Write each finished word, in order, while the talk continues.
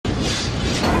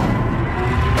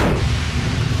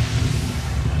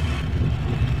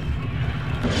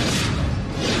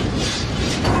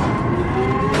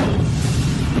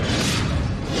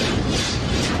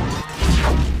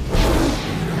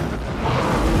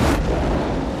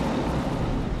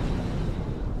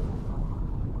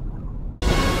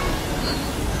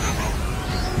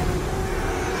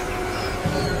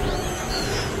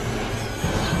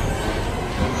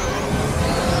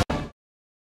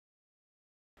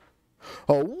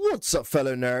Oh, what's up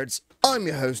fellow nerds? I'm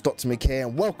your host Dr. McKay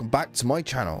and welcome back to my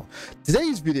channel.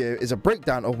 Today's video is a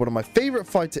breakdown of one of my favourite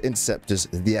fighter interceptors,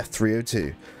 the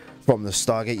F-302, from the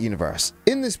Stargate universe.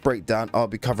 In this breakdown I'll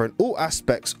be covering all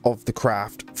aspects of the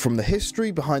craft, from the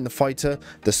history behind the fighter,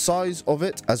 the size of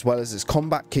it, as well as its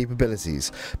combat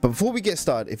capabilities. But before we get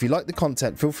started, if you like the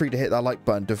content, feel free to hit that like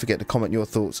button, don't forget to comment your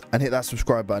thoughts and hit that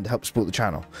subscribe button to help support the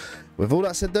channel. With all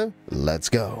that said though, let's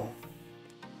go.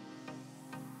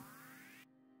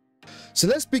 So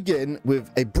let's begin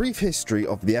with a brief history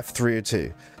of the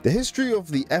F-302. The history of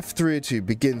the F-302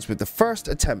 begins with the first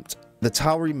attempt the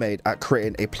Tauri made at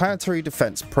creating a planetary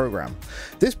defense program.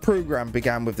 This program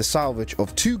began with the salvage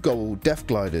of 2 Goa'uld Death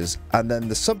Gliders and then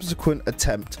the subsequent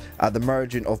attempt at the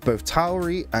merging of both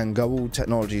Tauri and Goa'uld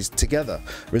technologies together,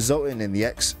 resulting in the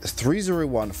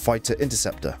X-301 fighter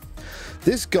interceptor.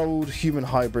 This Goa'uld human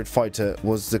hybrid fighter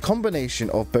was the combination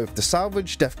of both the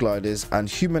salvaged Death Gliders and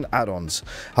human add-ons.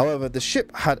 However, the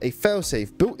ship had a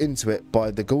failsafe built into it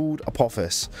by the Goa'uld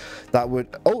Apophis that would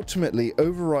ultimately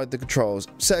override the controls,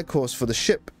 set a course for the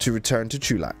ship to return to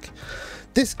Chulak.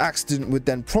 This accident would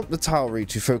then prompt the Tauri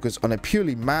to focus on a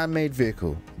purely man-made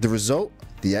vehicle. The result?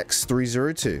 The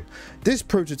X-302. This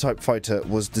prototype fighter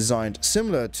was designed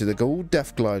similar to the Goa'uld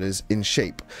Death Gliders in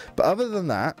shape, but other than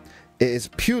that, it is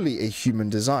purely a human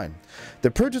design.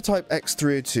 The prototype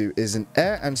X-302 is an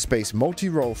air and space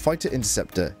multi-role fighter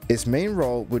interceptor. Its main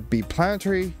role would be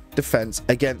planetary defense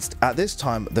against, at this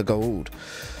time, the Goa'uld.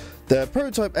 The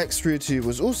prototype X-302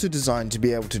 was also designed to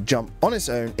be able to jump on its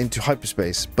own into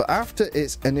hyperspace, but after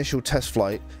its initial test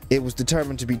flight, it was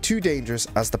determined to be too dangerous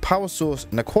as the power source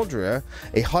Naquadria,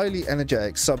 a highly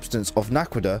energetic substance of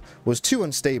Naquadah, was too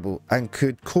unstable and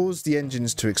could cause the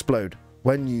engines to explode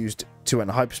when used to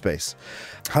enter hyperspace.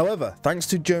 However, thanks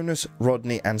to Jonas,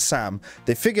 Rodney and Sam,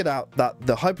 they figured out that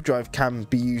the hyperdrive can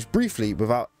be used briefly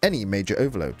without any major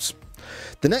overloads.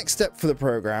 The next step for the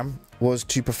program was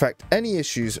to perfect any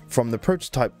issues from the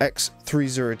prototype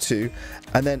X-302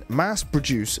 and then mass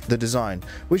produce the design,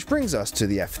 which brings us to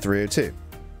the F-302.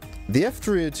 The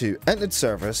F-302 entered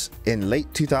service in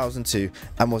late 2002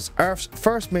 and was Earth's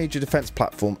first major defense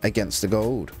platform against the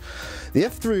Goa'uld. The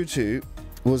F-302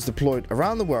 was deployed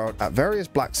around the world at various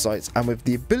black sites, and with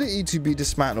the ability to be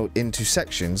dismantled into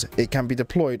sections, it can be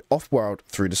deployed off-world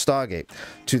through the Stargate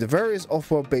to the various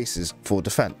off-world bases for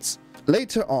defense.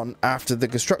 Later on, after the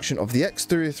construction of the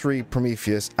X-303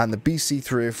 Prometheus and the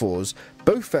BC-304s,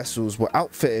 both vessels were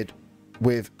outfitted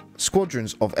with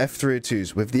squadrons of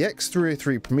F-302s, with the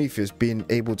X-303 Prometheus being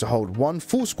able to hold one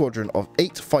full squadron of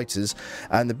 8 fighters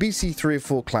and the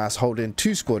BC-304 class holding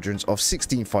 2 squadrons of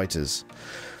 16 fighters.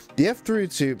 The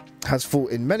F-302 has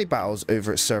fought in many battles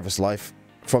over its service life,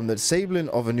 from the disabling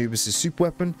of Anubis'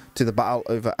 superweapon to the battle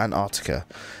over Antarctica,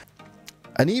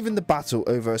 and even the battle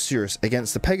over Osiris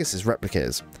against the Pegasus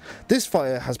replicators. This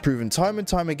fighter has proven time and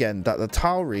time again that the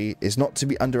Tauri is not to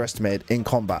be underestimated in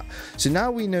combat. So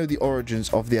now we know the origins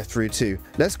of the F-302,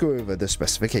 let's go over the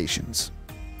specifications.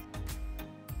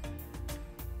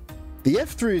 The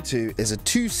F-302 is a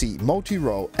 2-seat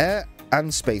multi-role air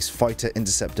and space fighter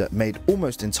interceptor made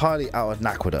almost entirely out of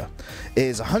Naquadah. It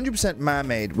is 100%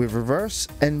 man-made with reverse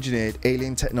engineered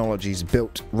alien technologies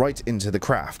built right into the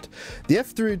craft. The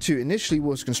F-302 initially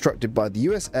was constructed by the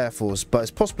US Air Force, but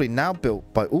is possibly now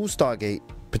built by all Stargate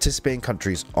participating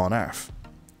countries on Earth.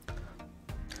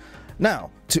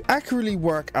 Now, to accurately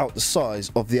work out the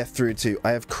size of the F-302,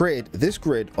 I have created this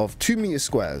grid of 2 meter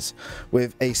squares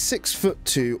with a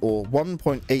 6'2" or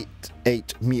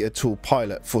 1.88 meter tall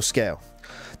pilot for scale.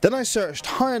 Then I searched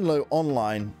high and low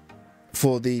online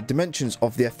for the dimensions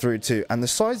of the F-302, and the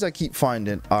size I keep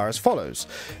finding are as follows.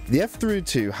 The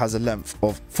F-302 has a length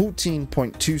of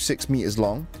 14.26 meters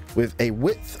long, with a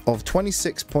width of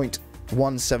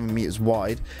 26.17 meters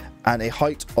wide and a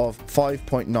height of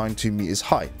 5.92 meters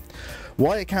high.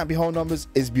 Why it can't be whole numbers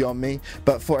is beyond me,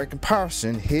 but for a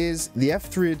comparison, here's the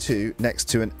F-302 next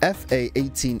to an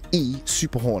FA-18E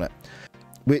Super Hornet,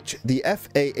 which the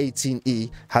FA-18E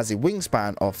has a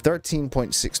wingspan of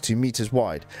 13.62 meters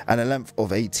wide and a length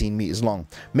of 18 meters long,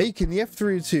 making the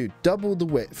F-302 double the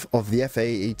width of the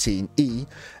FA-18E.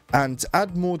 And to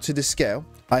add more to the scale,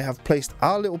 I have placed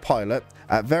our little pilot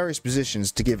at various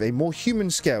positions to give a more human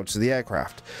scale to the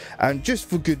aircraft. And just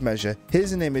for good measure,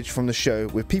 here's an image from the show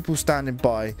with people standing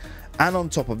by and on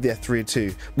top of the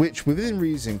F-302, which within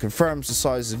reason confirms the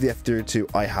size of the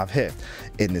F-302 I have here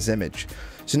in this image.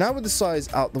 So now with the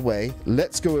size out the way,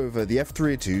 let's go over the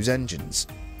F-302's engines.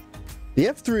 The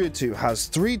F-302 has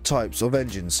 3 types of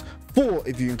engines, 4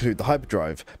 if you include the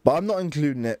hyperdrive, but I'm not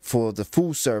including it for the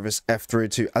full service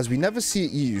F-302 as we never see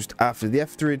it used after the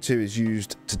F-302 is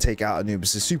used to take out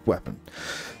Anubis' superweapon.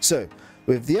 So,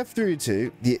 with the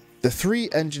F-302, the 3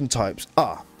 engine types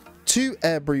are 2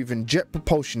 air-breathing jet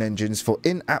propulsion engines for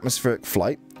in-atmospheric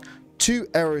flight, 2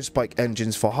 aerospike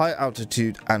engines for high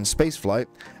altitude and space flight,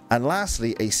 and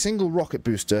lastly a single rocket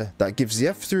booster that gives the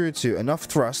F-302 enough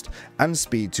thrust and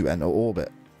speed to enter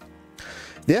orbit.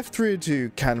 The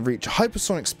F-302 can reach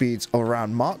hypersonic speeds of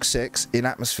around Mach 6 in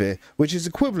atmosphere, which is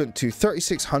equivalent to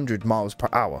 3,600 miles per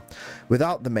hour,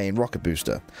 without the main rocket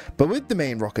booster. But with the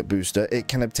main rocket booster, it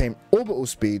can obtain orbital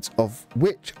speeds of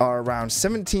which are around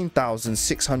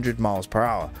 17,600 miles per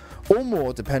hour, or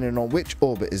more depending on which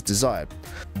orbit is desired.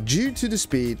 Due to the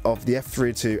speed of the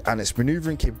F-302 and its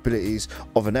maneuvering capabilities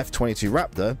of an F-22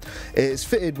 Raptor, it is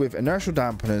fitted with inertial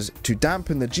dampeners to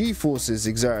dampen the G-forces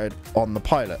exerted on the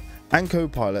pilot and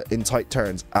co-pilot in tight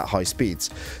turns at high speeds.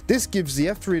 This gives the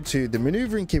F-302 the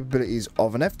maneuvering capabilities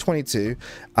of an F-22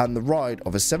 and the ride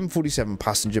of a 747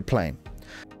 passenger plane.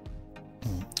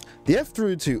 The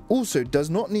F-302 also does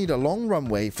not need a long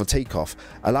runway for takeoff,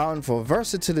 allowing for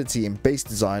versatility in base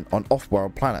design on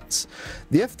off-world planets.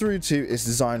 The F-302 is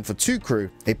designed for 2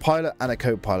 crew, a pilot and a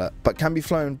co-pilot, but can be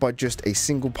flown by just a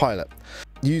single pilot.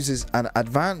 Uses an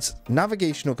advanced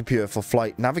navigational computer for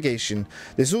flight navigation.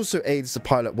 This also aids the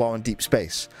pilot while in deep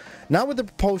space. Now with the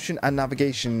propulsion and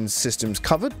navigation systems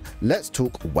covered, let's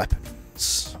talk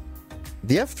weapons.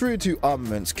 The F-302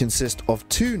 armaments consist of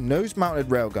 2 nose-mounted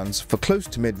railguns for close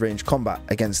to mid-range combat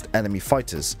against enemy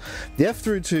fighters. The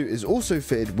F-302 is also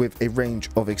fitted with a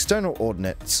range of external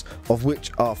ordnance, of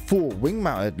which are 4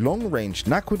 wing-mounted long-range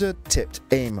Naquadah-tipped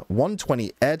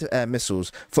AIM-120 air-to-air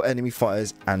missiles for enemy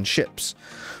fighters and ships.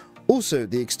 Also,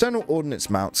 the external ordnance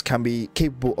mounts can be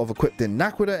capable of equipping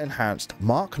Naquadah-enhanced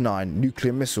Mark 9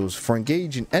 nuclear missiles for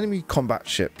engaging enemy combat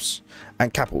ships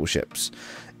and capital ships,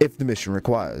 if the mission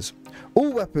requires.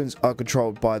 All weapons are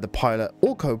controlled by the pilot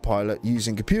or co-pilot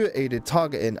using computer-aided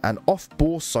targeting and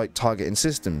off-bore sight targeting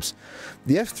systems.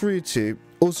 The F-302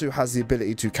 also has the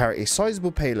ability to carry a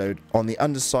sizable payload on the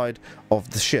underside of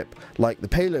the ship, like the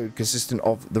payload consisting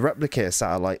of the replicator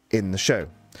satellite in the show.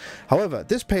 However,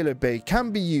 this payload bay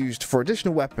can be used for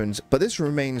additional weapons, but this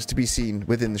remains to be seen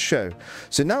within the show.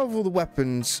 So now with all the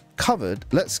weapons covered,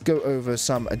 let's go over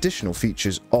some additional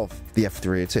features of the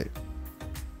F-302.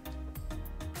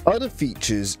 Other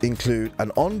features include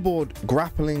an onboard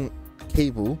grappling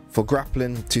cable for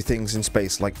grappling to things in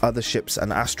space like other ships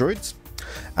and asteroids,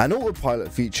 an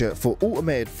autopilot feature for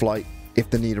automated flight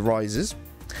if the need arises,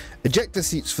 ejector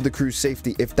seats for the crew's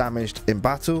safety if damaged in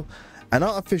battle, an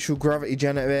artificial gravity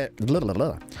generator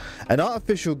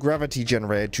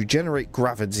to generate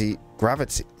gravity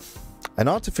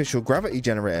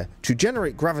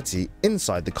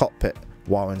inside the cockpit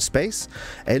while in space,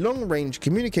 a long-range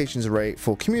communications array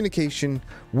for communication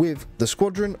with the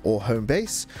squadron or home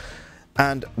base,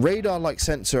 and radar-like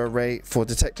sensor array for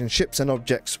detecting ships and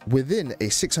objects within a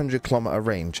 600-kilometer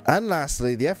range. And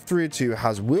lastly, the F-302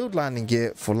 has wheeled landing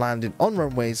gear for landing on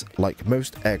runways like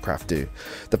most aircraft do.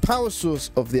 The power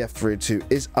source of the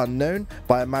F-302 is unknown,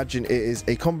 but I imagine it is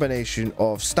a combination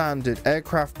of standard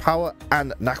aircraft power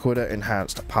and Naquadah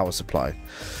enhanced power supply.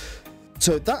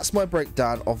 So that's my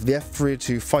breakdown of the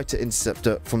F-302 fighter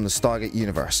interceptor from the Stargate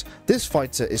universe. This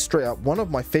fighter is straight up one of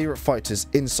my favourite fighters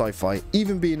in sci-fi,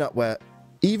 even being up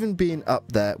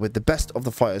there with the best of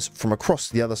the fighters from across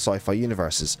the other sci-fi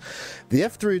universes. The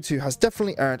F-302 has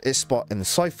definitely earned its spot in the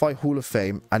Sci-Fi Hall of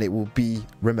Fame, and it will be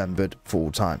remembered for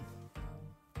all time.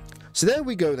 So there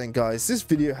we go then guys, this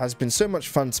video has been so much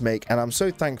fun to make, and I'm so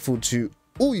thankful to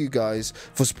all you guys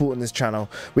for supporting this channel.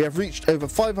 We have reached over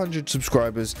 500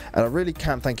 subscribers, and I really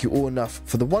can't thank you all enough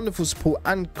for the wonderful support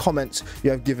and comments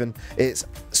you have given. It's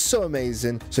so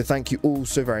amazing, so thank you all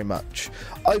so very much.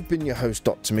 I've been your host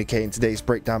Dr. McKay in today's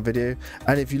breakdown video,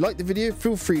 and if you liked the video,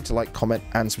 feel free to like, comment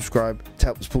and subscribe to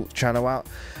help support the channel out,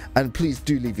 and please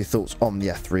do leave your thoughts on the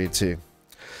F-302.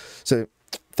 So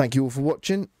thank you all for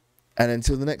watching, and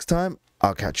until the next time,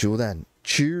 I'll catch you all then.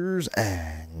 Cheers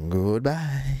and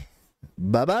goodbye.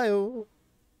 Bye bye.